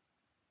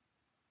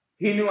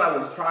 He knew I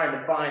was trying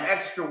to find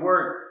extra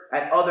work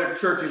at other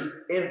churches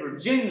in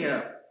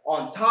Virginia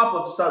on top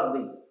of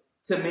Sudley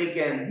to make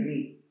ends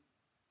meet.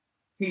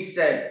 He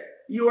said,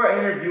 you are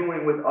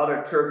interviewing with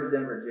other churches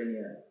in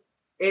Virginia.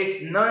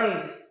 It's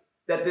nice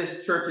that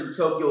this church in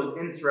Tokyo is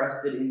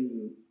interested in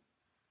you.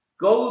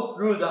 Go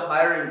through the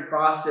hiring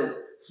process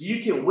so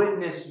you can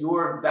witness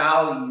your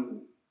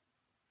value,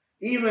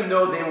 even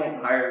though they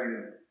won't hire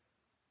you.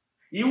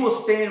 You will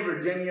stay in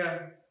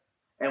Virginia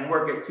and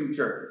work at 2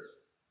 churches.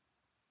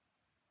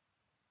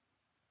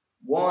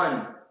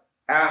 One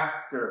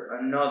after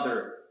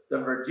another, the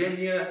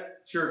Virginia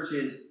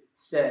churches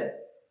said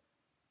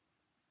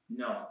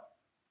no.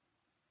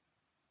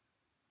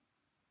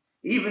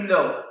 Even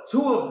though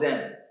 2 of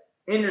them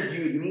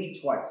interviewed me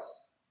twice.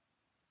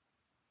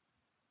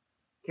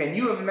 Can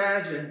you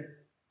imagine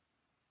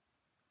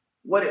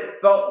what it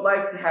felt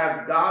like to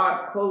have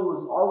God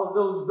close all of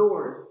those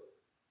doors?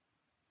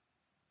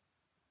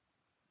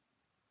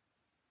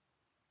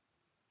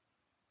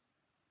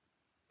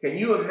 Can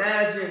you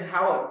imagine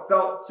how it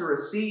felt to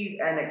receive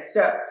and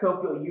accept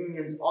Tokyo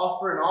Union's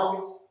offer in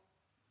August?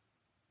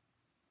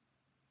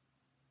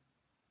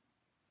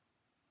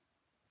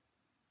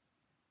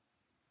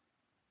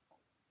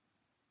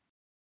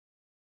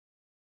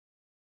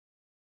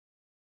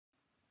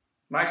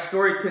 My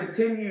story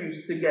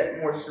continues to get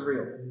more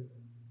surreal.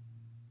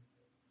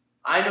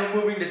 I knew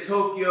moving to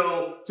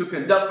Tokyo to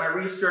conduct my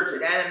research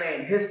in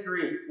anime and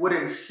history would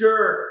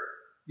ensure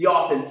the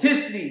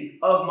authenticity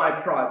of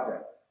my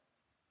project.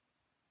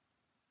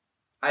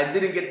 I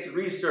didn't get to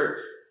research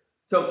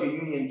Tokyo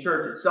Union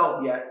Church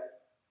itself yet.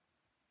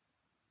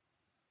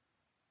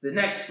 The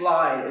next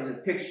slide is a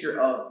picture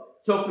of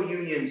Tokyo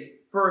Union's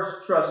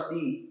first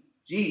trustee,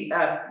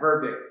 G.F.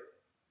 Verbeek,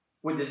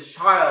 with his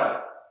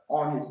child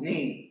on his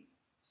knee,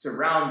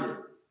 surrounded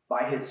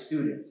by his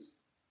students.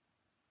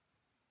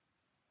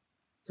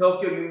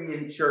 Tokyo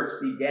Union Church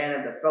began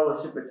as a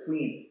fellowship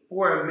between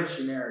foreign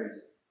missionaries.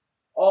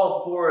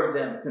 All 4 of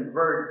them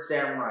converted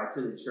samurai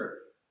to the church.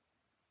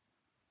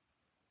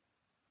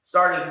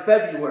 Starting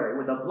February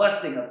with a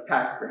blessing of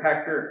Pastor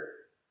Hector,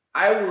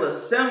 I will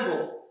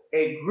assemble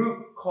a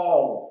group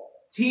called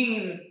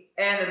Team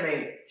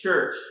Anime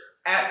Church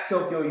at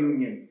Tokyo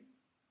Union.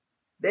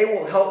 They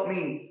will help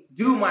me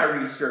do my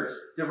research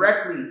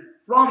directly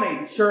from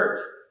a church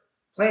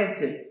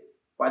planted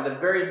by the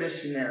very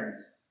missionaries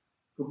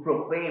who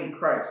proclaimed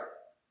Christ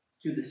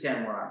to the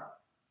samurai.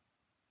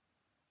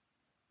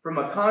 From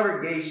a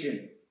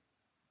congregation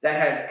that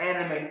has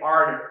anime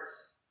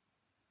artists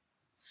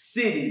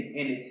sitting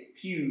in its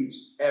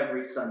pews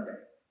every Sunday.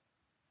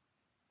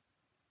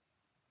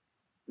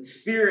 The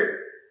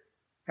Spirit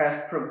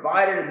has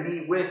provided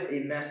me with a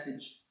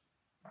message,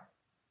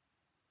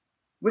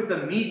 with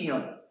a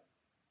medium.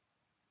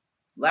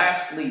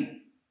 Lastly,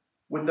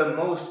 with the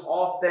most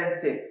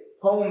authentic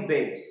home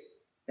base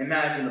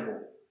imaginable,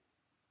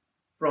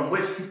 from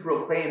which to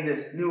proclaim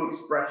this new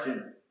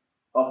expression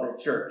of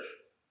the church.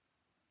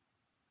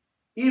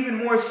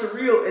 Even more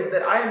surreal is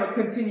that I am a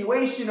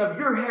continuation of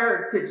your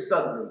heritage,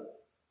 Sudley.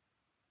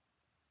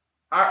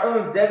 Our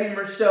own Debbie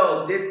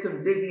Michelle did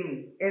some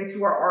digging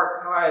into our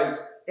archives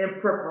in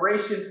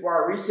preparation for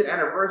our recent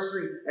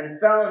anniversary and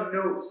found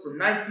notes from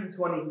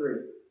 1923.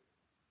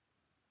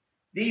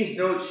 These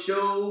notes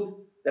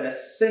showed that a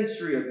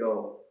century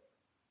ago,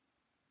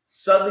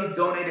 Sudley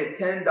donated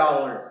 $10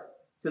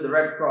 to the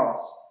Red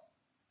Cross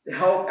to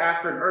help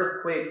after an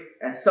earthquake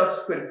and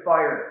subsequent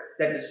fire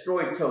that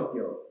destroyed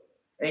Tokyo,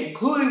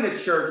 including the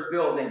church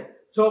building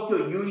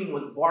Tokyo Union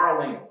was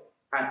borrowing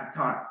at the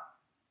time.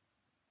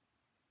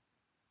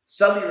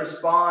 Sudley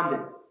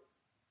responded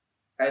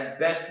as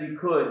best we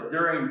could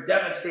during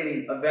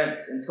devastating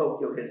events in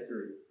Tokyo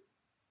history.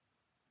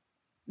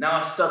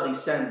 Now Sudley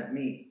sends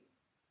me,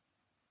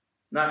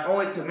 not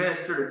only to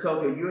minister to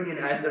Tokyo Union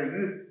as their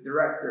youth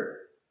director,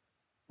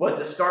 but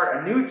to start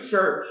a new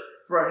church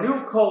for a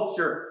new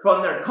culture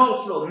from their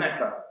cultural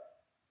mecca.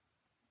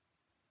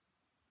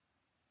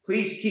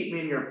 Please keep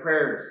me in your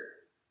prayers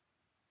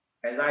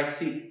as I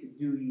seek to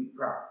do you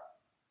proud.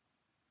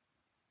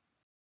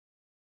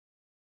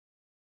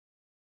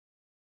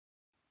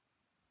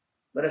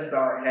 Let us bow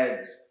our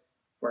heads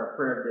for our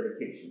prayer of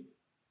dedication.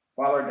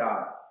 Father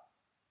God,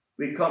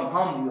 we come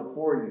humbly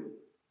before you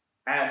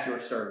as your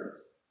servants.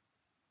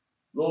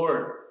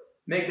 Lord,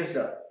 make us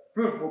a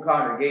fruitful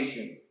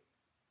congregation.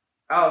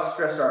 I'll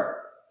stress our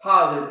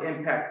positive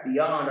impact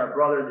beyond our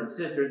brothers and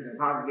sisters in the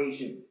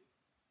congregation.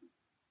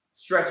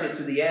 Stretch it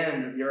to the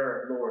ends of the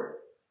earth, Lord.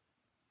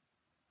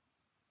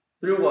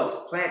 Through us,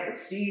 plant the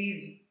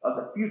seeds of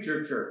the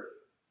future church.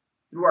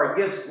 Through our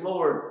gifts,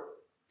 Lord,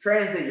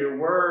 translate your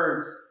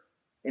words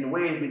in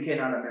ways we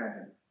cannot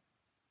imagine.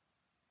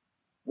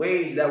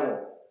 Ways that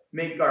will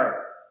make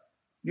our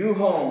new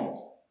homes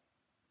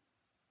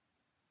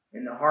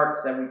in the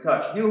hearts that we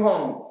touch. New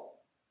homes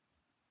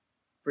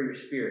for your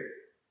Spirit.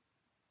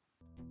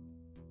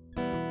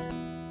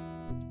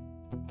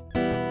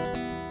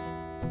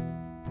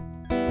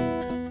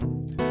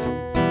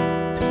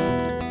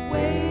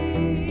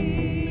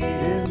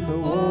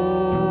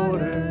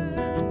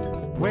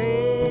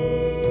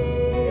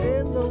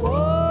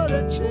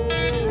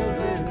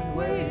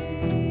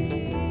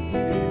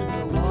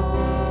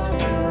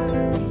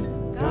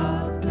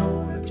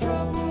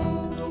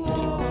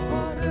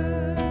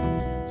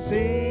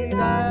 See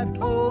that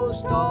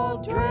host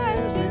all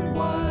dressed in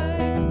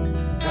white,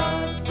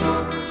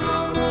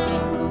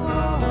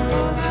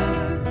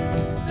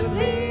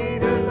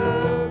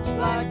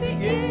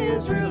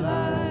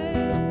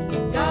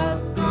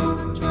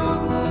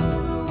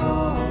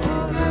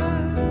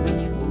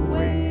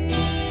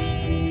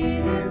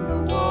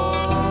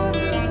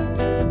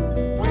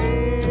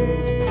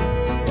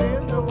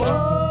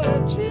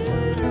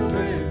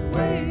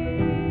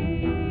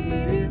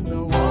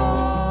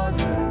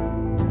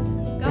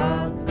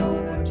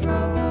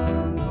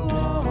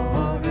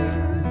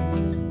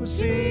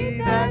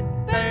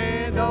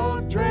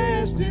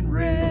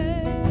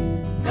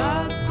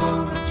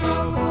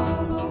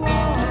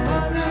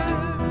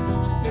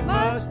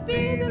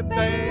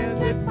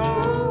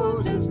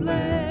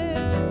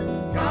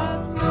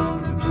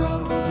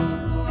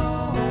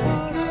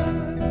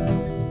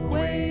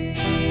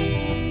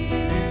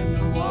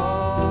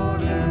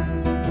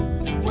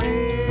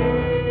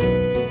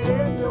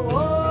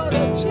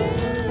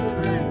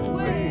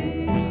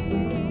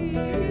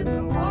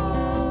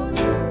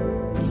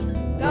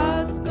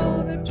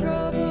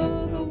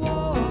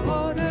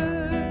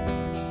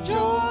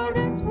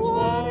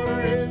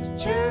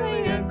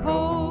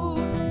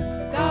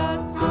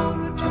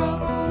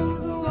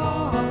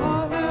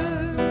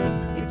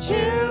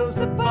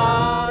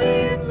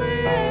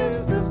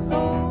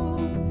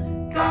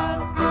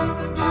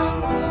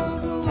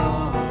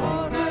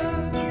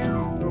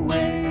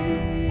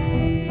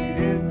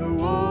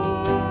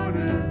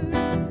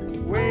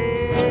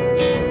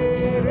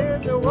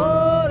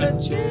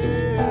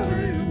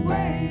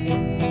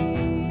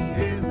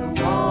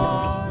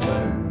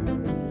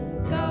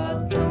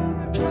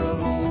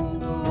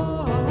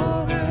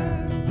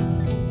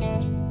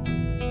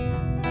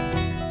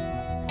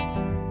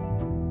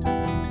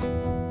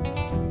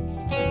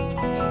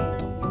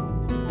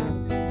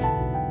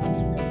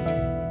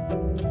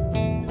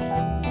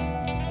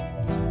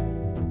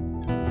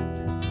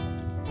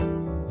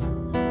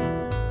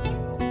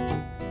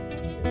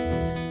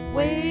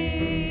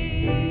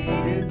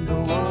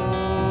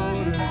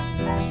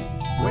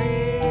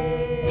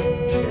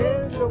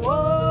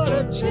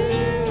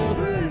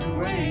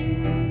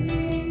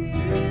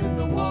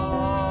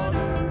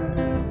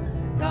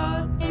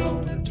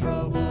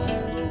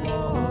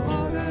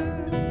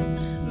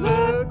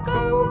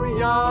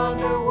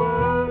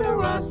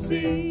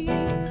 sea.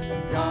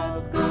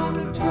 God's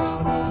gonna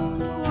trouble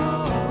the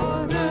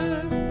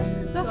water.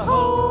 The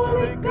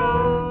Holy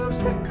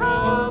Ghost a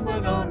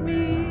coming on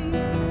me.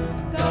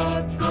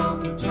 God's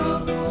gonna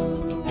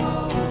trouble the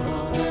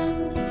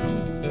water.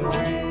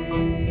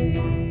 Wade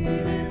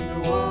in the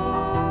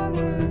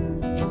water.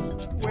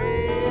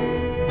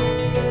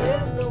 Wade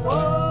in the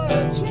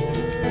water,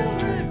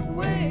 children.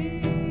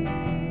 Wade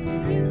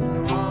in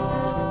the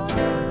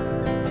water.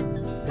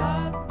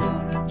 God's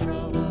gonna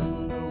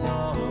trouble the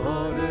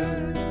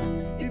water.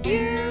 If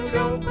you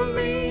don't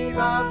believe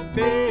I've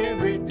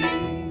been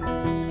redeemed,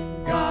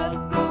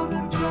 God's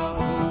gonna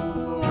trouble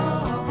the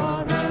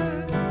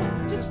water.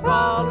 Just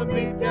follow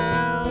me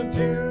down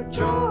to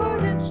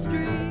Jordan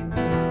Stream.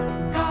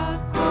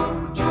 God's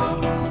gonna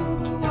trouble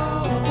the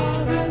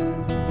water.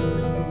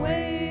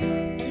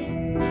 Wade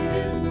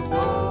in the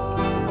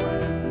water.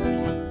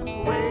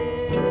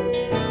 Wade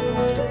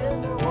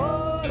in the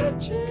water,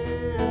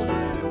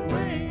 children.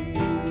 Wade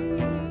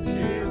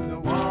in the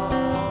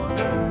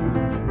water.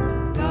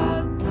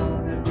 God's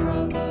gonna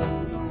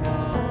trouble the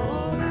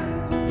water.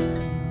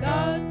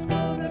 God's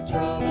gonna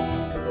trouble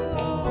the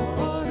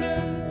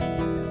water.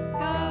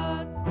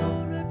 God's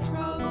gonna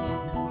trouble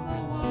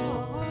the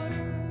water.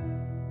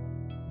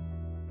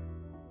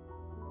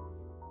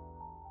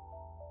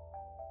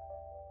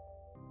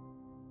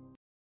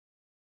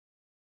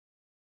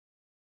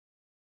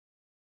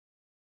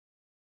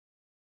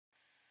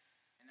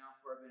 And now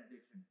for our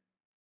benediction.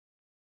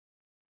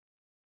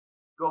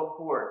 Go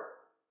forth,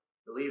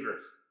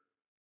 believers.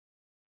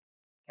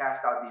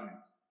 Cast out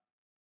demons.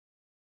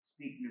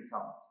 Speak new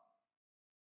tongues.